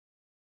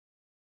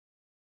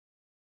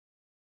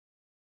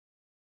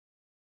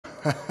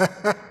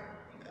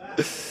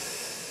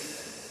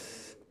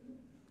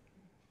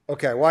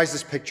Okay, why is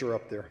this picture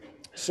up there?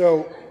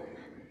 So,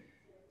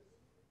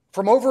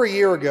 from over a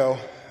year ago,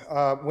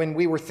 when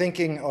we were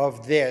thinking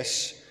of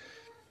this,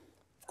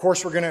 of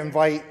course we're going to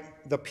invite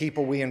the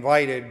people we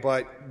invited,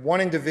 but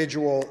one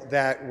individual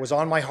that was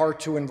on my heart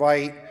to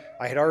invite,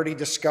 I had already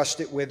discussed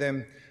it with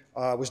him,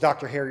 was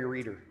Dr. Harry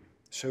Reeder,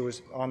 so he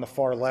was on the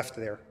far left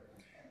there.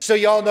 So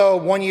y'all know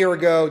 1 year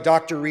ago,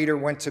 Dr. Reeder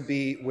went to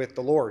be with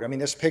the Lord. I mean,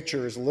 this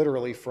picture is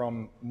literally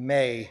from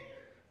May,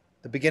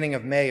 the beginning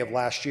of May of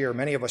last year.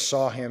 Many of us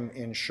saw him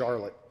in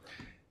Charlotte.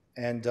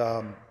 And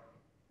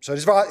so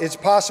it's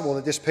possible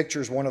that this picture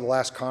is one of the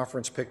last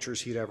conference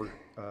pictures he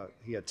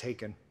had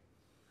taken.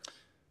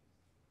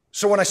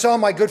 So when I saw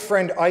my good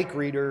friend Ike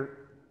Reeder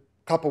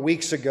a couple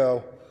weeks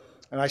ago,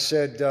 and I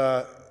said,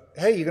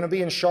 hey, you going to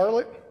be in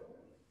Charlotte?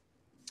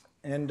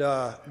 And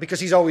because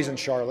he's always in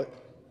Charlotte.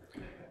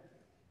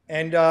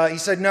 And he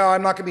said, no,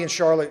 I'm not going to be in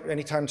Charlotte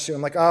anytime soon.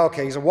 I'm like, oh,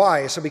 okay. He said,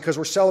 why? I said, because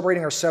we're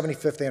celebrating our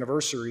 75th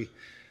anniversary.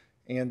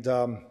 And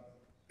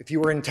if you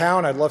were in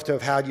town, I'd love to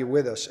have had you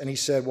with us. And he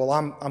said, well,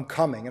 I'm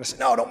coming. And I said,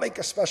 no, don't make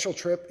a special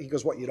trip. He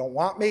goes, what, you don't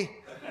want me?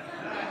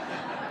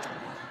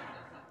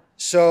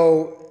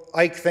 So,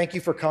 Ike, thank you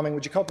for coming.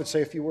 Would you come up and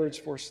say a few words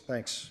for us?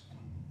 Thanks.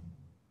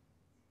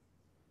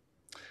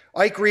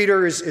 Ike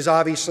Reeder is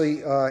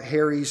obviously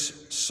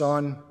Harry's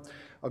son,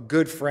 a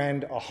good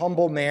friend, a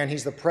humble man.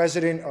 He's the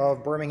president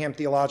of Birmingham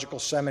Theological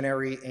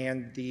Seminary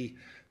and the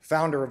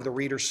founder of the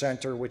Reeder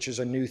Center, which is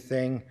a new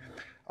thing.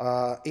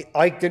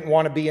 Ike didn't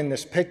want to be in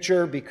this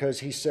picture because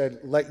he said,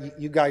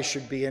 you guys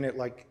should be in it.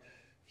 Like,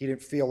 he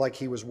didn't feel like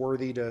he was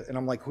worthy to, and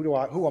I'm like,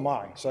 who am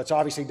I? So it's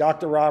obviously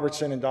Dr.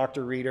 Robertson and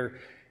Dr. Reeder,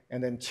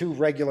 and then two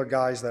regular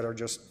guys that are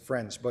just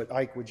friends. But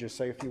Ike, would you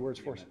say a few words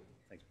for us?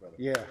 Thanks, brother.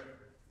 Yeah.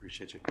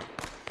 Appreciate you.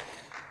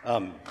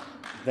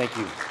 Thank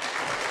you.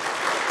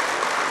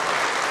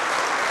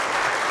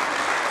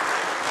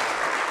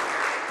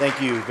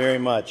 Thank you very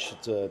much.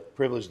 It's a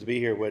privilege to be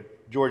here.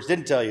 What George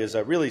didn't tell you is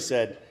I really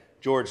said,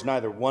 George,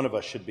 neither one of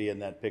us should be in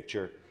that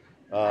picture.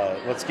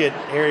 Let's get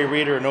Harry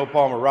Reeder and O.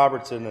 Palmer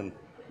Robertson,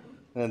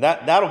 and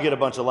that'll get a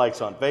bunch of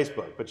likes on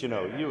Facebook. But, you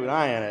know, you and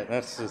I in it,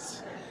 that's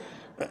just...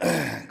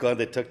 Glad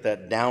they took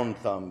that down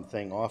thumb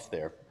thing off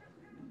there.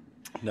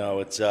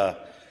 No, it's a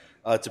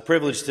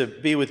privilege to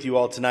be with you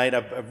all tonight.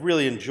 I've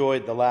really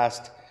enjoyed the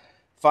last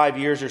 5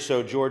 years or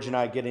so, George and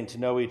I getting to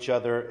know each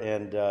other.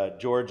 And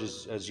George,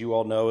 as you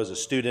all know, is a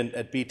student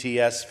at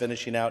BTS,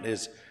 finishing out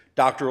his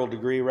doctoral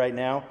degree right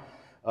now.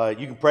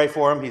 You can pray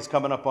for him. He's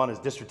coming up on his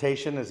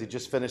dissertation as he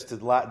just finished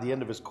the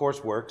end of his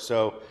coursework.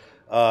 So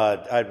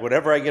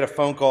whenever I get a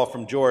phone call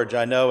from George,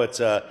 I know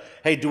it's,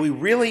 hey, do we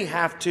really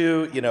have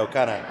to,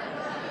 kind of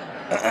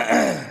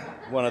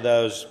one of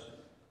those.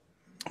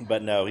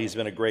 But no, he's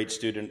been a great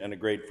student and a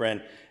great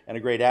friend and a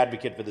great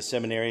advocate for the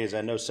seminary, as I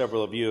know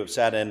several of you have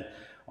sat in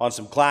on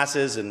some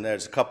classes, and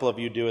there's a couple of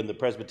you doing the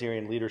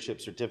Presbyterian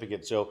Leadership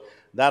Certificate. So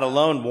that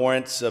alone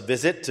warrants a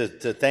visit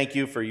to thank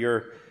you for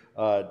your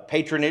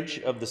patronage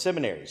of the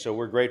seminary. So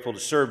we're grateful to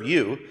serve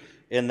you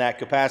in that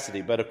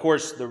capacity. But of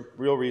course, the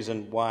real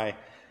reason why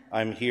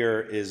I'm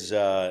here is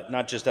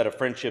not just out of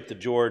friendship to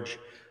George,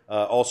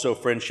 also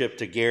friendship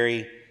to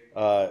Gary,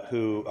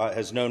 who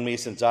has known me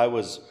since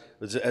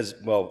has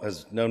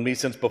known me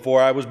since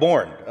before I was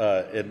born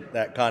in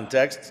that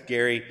context.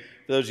 Gary,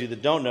 for those of you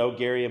that don't know,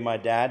 Gary and my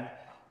dad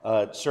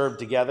served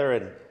together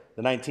in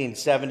the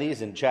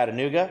 1970s in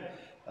Chattanooga.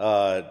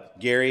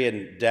 Gary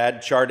and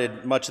Dad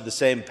charted much of the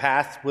same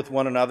path with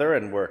one another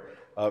and were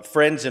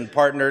friends and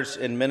partners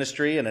in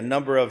ministry in a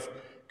number of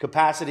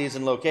capacities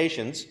and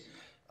locations.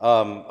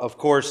 Of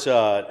course,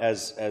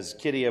 as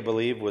Kitty, I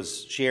believe,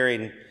 was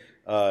sharing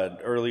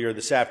earlier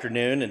this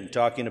afternoon and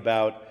talking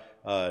about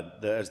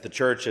as the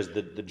church, as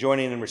the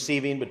joining and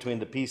receiving between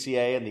the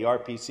PCA and the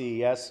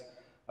RPCES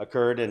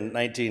occurred in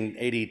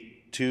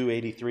 1982,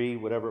 83,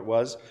 whatever it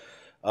was.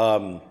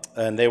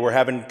 And they were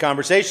having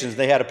conversations.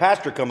 They had a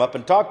pastor come up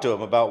and talk to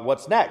them about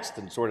what's next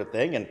and sort of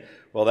thing. And,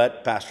 well,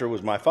 that pastor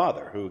was my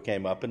father, who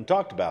came up and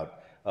talked about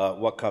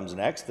what comes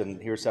next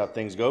and here's how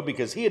things go,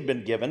 because he had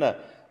been given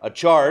a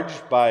charge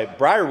by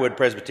Briarwood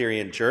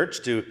Presbyterian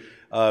Church to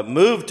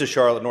move to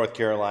Charlotte, North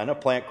Carolina,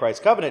 plant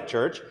Christ Covenant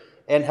Church,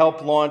 and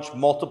help launch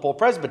multiple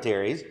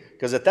presbyteries,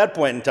 because at that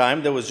point in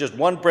time, there was just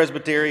one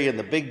presbytery in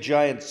the big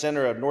giant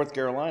center of North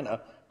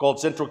Carolina called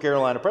Central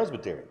Carolina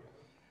Presbytery.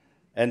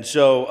 And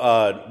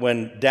so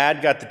when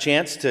Dad got the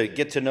chance to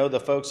get to know the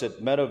folks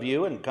at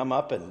Meadowview and come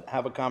up and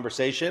have a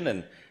conversation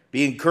and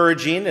be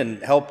encouraging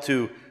and help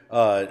to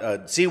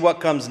see what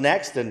comes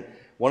next, and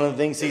one of the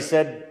things he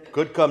said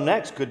could come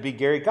next could be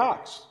Gary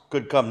Cox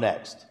could come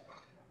next.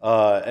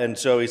 And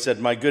so he said,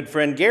 my good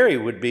friend Gary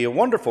would be a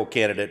wonderful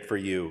candidate for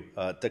you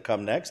to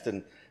come next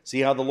and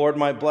see how the Lord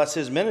might bless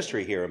his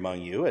ministry here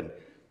among you. And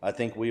I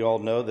think we all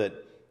know that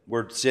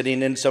we're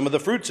sitting in some of the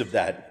fruits of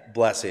that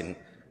blessing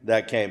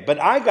that came. But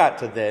I got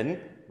to then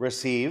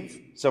receive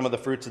some of the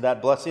fruits of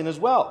that blessing as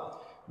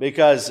well,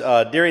 because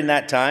during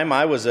that time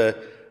I was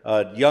a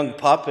young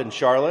pup in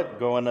Charlotte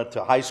going up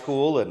to high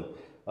school, and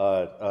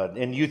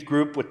in youth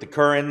group with the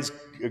Currens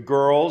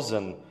girls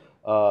and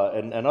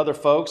other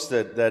folks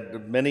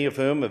that many of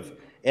whom have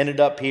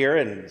ended up here,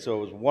 and so it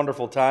was a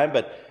wonderful time.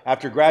 But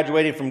after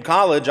graduating from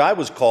college, I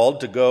was called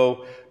to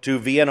go to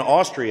Vienna,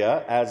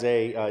 Austria as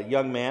a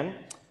young man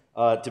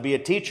to be a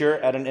teacher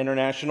at an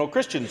international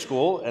Christian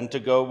school and to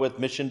go with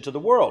Mission to the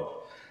World.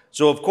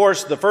 So, of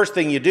course, the first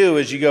thing you do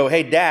is you go,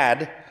 hey,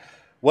 Dad,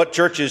 what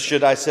churches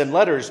should I send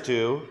letters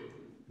to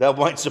that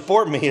might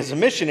support me as a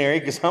missionary?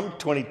 Because I'm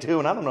 22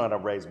 and I don't know how to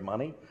raise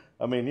money.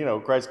 I mean, you know,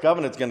 Christ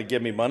Covenant's going to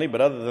give me money, but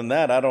other than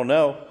that, I don't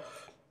know.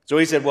 So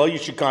he said, well, you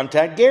should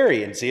contact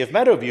Gary and see if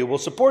Meadowview will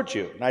support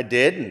you. And I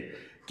did, and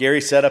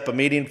Gary set up a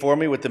meeting for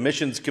me with the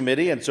missions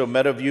committee, and so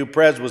Meadowview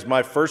Pres was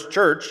my first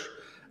church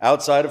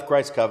outside of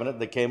Christ Covenant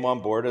that came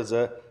on board as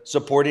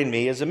supporting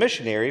me as a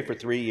missionary for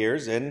 3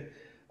 years in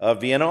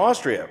Vienna,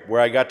 Austria,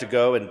 where I got to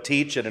go and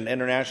teach at an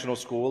international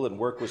school and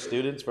work with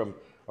students from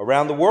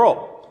around the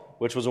world,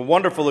 which was a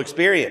wonderful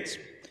experience.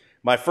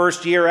 My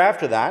first year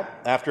after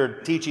that,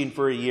 after teaching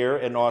for a year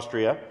in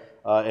Austria,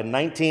 in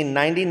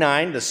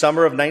 1999, the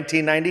summer of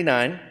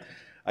 1999,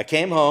 I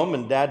came home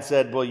and Dad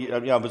said, well,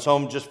 I was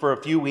home just for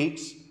a few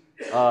weeks,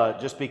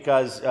 just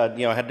because,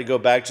 I had to go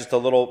back just a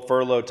little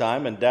furlough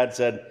time. And Dad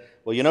said,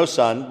 well, you know,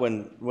 son,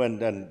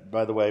 and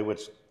by the way,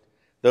 which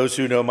those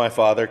who know my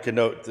father can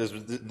know,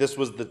 this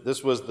was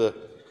the,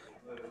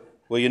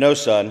 well, you know,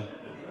 son,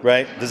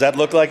 right? Does that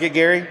look like it,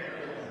 Gary?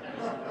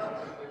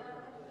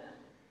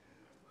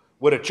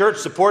 When a church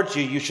supports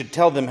you, you should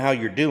tell them how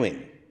you're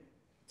doing.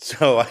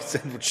 So I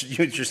said,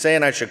 you're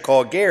saying I should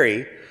call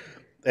Gary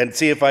and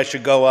see if I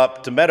should go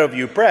up to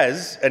Meadowview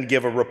Pres and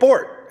give a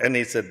report. And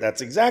he said, that's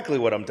exactly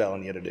what I'm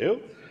telling you to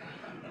do.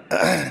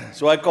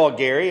 So I called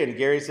Gary, and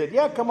Gary said,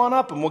 yeah, come on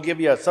up, and we'll give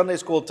you a Sunday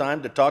school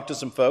time to talk to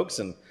some folks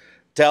and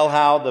tell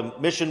how the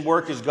mission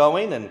work is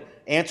going and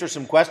answer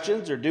some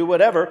questions or do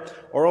whatever,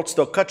 or else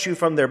they'll cut you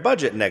from their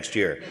budget next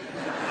year.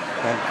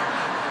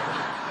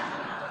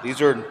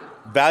 These are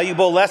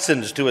valuable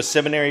lessons to a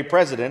seminary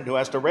president who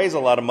has to raise a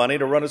lot of money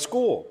to run a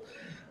school.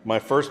 My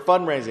first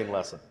fundraising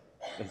lesson.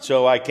 And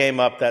so I came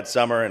up that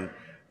summer and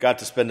got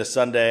to spend a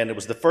Sunday, and it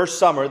was the first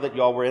summer that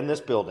y'all were in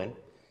this building,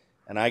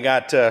 and I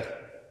got to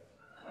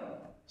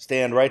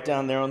stand right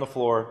down there on the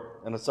floor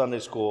in a Sunday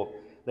school.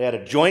 They had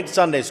a joint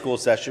Sunday school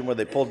session where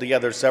they pulled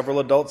together several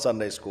adult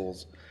Sunday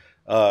schools,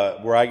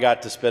 where I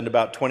got to spend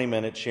about 20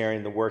 minutes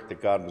sharing the work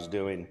that God was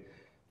doing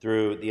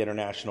through the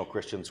International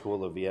Christian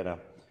School of Vienna.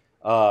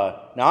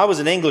 Now, I was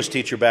an English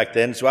teacher back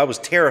then, so I was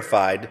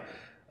terrified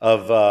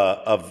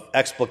of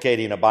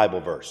explicating a Bible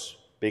verse,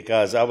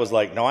 because I was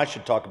like, no, I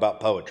should talk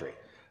about poetry.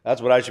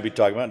 That's what I should be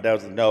talking about. And Dad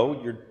was like,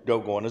 no, you're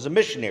going as a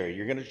missionary.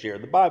 You're going to share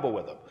the Bible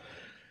with them.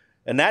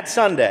 And that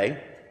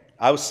Sunday,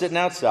 I was sitting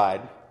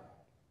outside,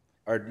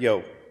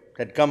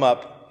 had come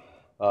up,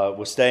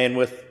 was staying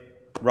with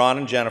Ron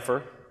and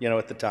Jennifer,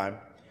 at the time.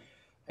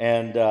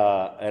 And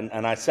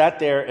I sat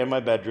there in my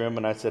bedroom,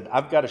 and I said,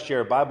 I've got to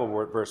share a Bible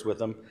verse with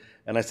them.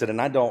 And I said,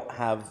 and I don't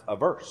have a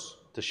verse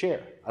to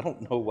share. I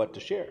don't know what to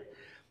share.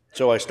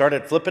 So I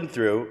started flipping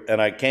through,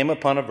 and I came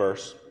upon a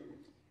verse,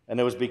 and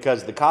it was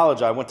because the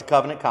college, I went to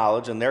Covenant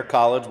College, and their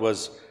college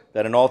was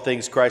that in all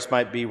things Christ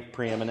might be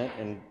preeminent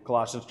in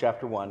Colossians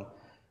chapter 1. And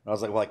I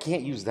was like, well, I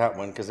can't use that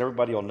one because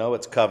everybody will know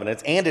it's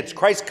covenants, and it's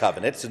Christ's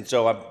covenants, and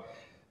so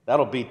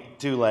that'll be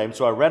too lame.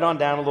 So I read on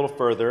down a little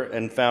further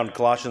and found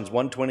Colossians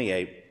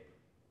 1:28.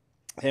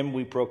 Him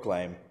we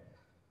proclaim,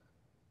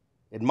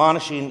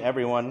 admonishing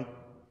everyone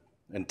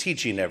and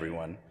teaching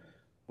everyone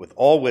with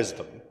all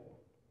wisdom,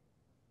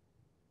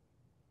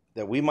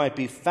 that we might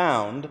be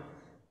found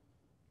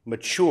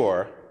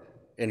mature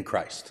in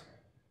Christ.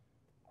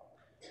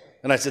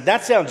 And I said,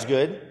 that sounds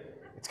good.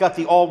 It's got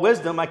the all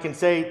wisdom. I can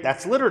say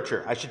that's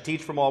literature. I should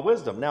teach from all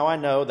wisdom. Now I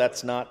know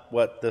that's not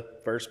what the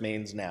verse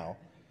means now.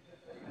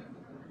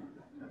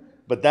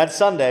 But that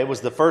Sunday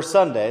was the first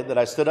Sunday that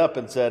I stood up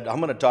and said,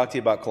 I'm going to talk to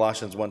you about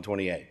Colossians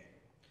 1:28,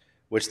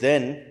 which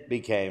then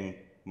became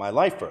my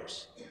life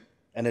verse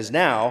and is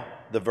now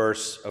the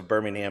verse of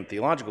Birmingham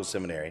Theological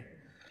Seminary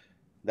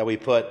that we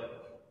put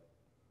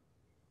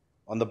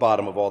on the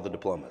bottom of all the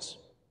diplomas,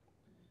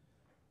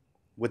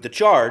 with the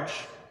charge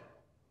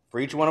for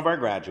each one of our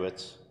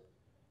graduates,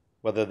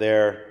 whether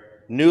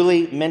they're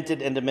newly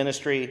minted into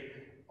ministry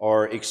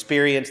or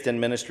experienced in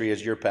ministry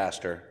as your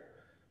pastor,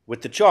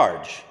 with the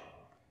charge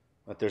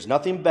that there's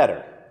nothing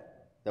better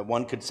that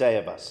one could say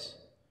of us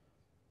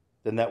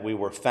than that we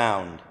were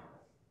found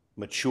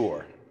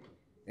mature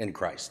in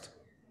Christ,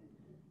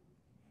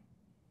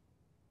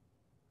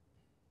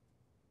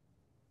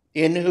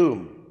 in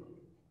whom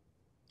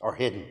are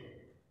hidden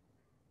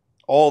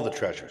all the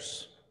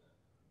treasures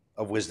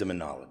of wisdom and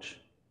knowledge.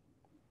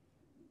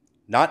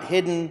 Not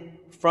hidden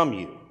from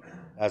you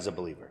as a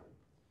believer,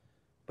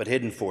 but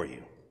hidden for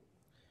you.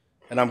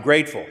 And I'm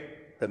grateful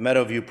that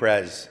Meadowview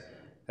Pres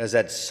has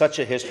had such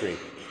a history.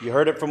 You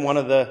heard it from one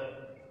of the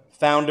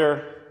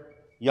founder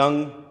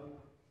young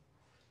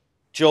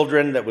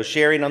children that was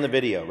sharing on the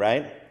video,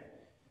 right?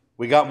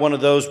 We got one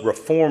of those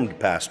Reformed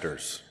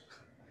pastors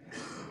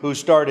who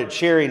started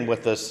sharing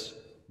with us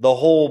the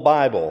whole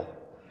Bible,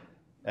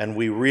 and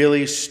we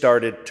really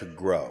started to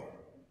grow.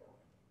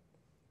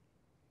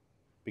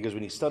 Because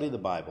when you study the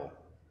Bible,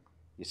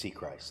 you see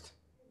Christ.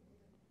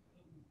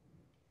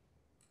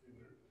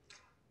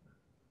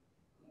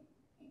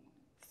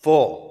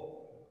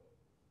 Full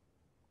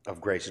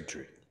of grace and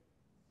truth.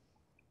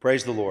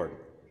 Praise the Lord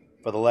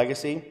for the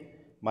legacy.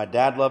 My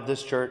dad loved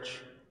this church.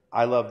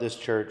 I love this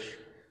church.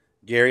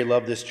 Gary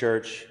loved this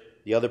church.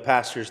 The other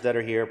pastors that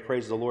are here,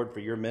 praise the Lord for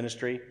your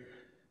ministry.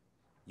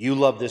 You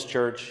love this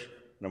church,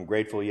 and I'm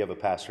grateful you have a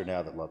pastor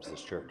now that loves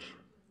this church.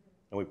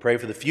 And we pray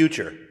for the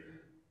future.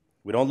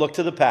 We don't look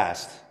to the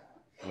past.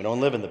 We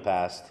don't live in the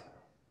past.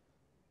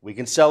 We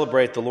can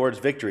celebrate the Lord's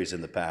victories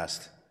in the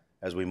past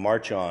as we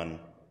march on,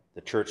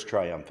 the church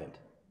triumphant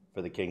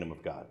for the kingdom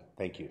of God.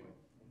 Thank you.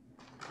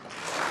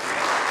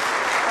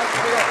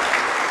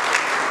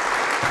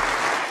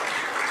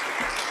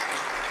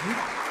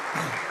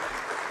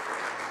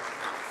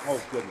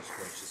 Oh, goodness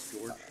gracious,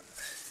 George.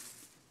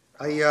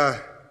 I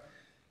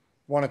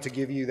wanted to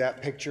give you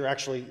that picture.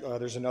 Actually,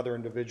 there's another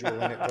individual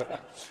in it.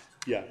 But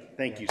Yeah,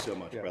 thank you so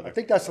much, brother. I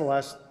think that's the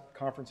last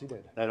conference he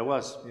did. That it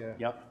was. Yeah.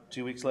 Yep,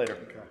 2 weeks later.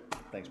 Okay.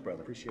 Thanks,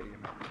 brother. Appreciate you,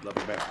 man. Love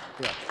you back.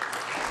 Yeah.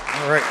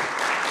 All right.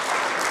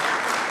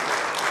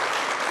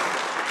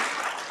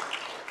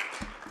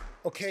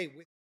 Okay.